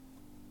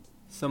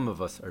Some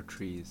of us are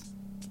trees,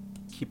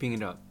 keeping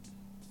it up.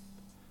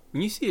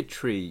 When you see a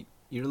tree,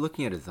 you're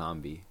looking at a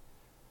zombie.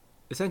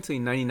 Essentially,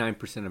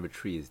 99% of a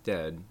tree is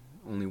dead,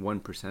 only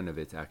 1% of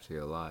it's actually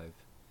alive.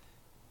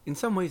 In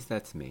some ways,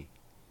 that's me.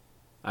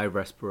 I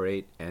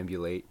respirate,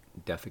 ambulate,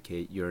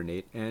 defecate,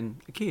 urinate, and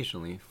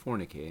occasionally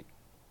fornicate.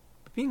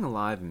 But being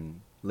alive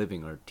and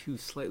living are two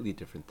slightly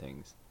different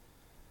things.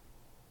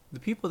 The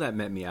people that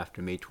met me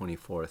after May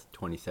 24th,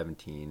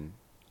 2017,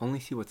 only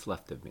see what's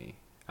left of me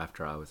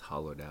after I was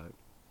hollowed out.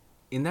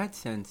 In that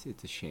sense,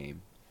 it's a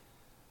shame.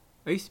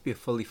 I used to be a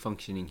fully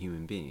functioning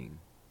human being.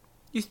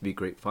 Used to be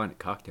great fun at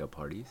cocktail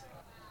parties.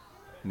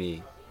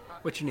 Me.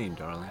 What's your name,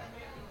 darling?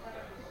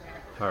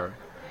 Her.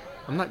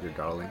 I'm not your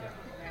darling.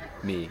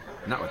 Me.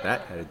 Not with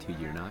that attitude,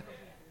 you're not.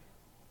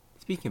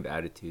 Speaking of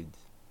attitudes,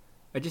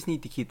 I just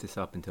need to keep this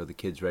up until the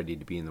kid's ready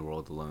to be in the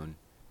world alone.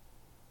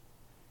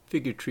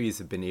 Figure trees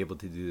have been able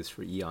to do this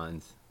for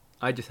eons.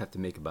 I just have to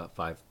make about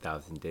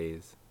 5,000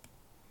 days.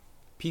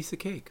 Piece of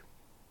cake.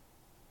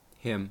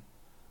 Him.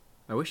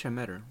 I wish I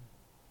met her.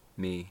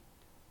 Me.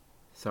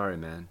 Sorry,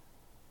 man.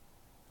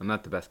 I'm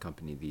not the best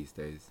company these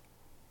days.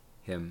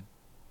 Him.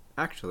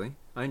 Actually,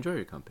 I enjoy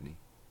your company.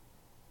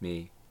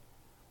 Me.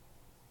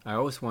 I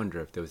always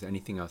wonder if there was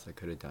anything else I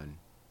could have done.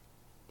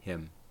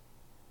 Him.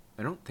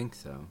 I don't think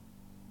so.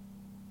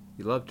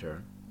 You loved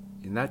her.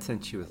 In that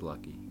sense, she was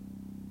lucky.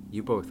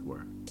 You both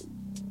were.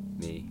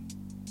 Me.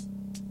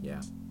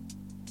 Yeah.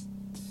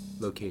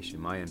 Location,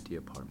 my empty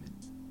apartment.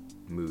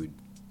 Mood,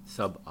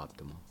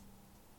 suboptimal.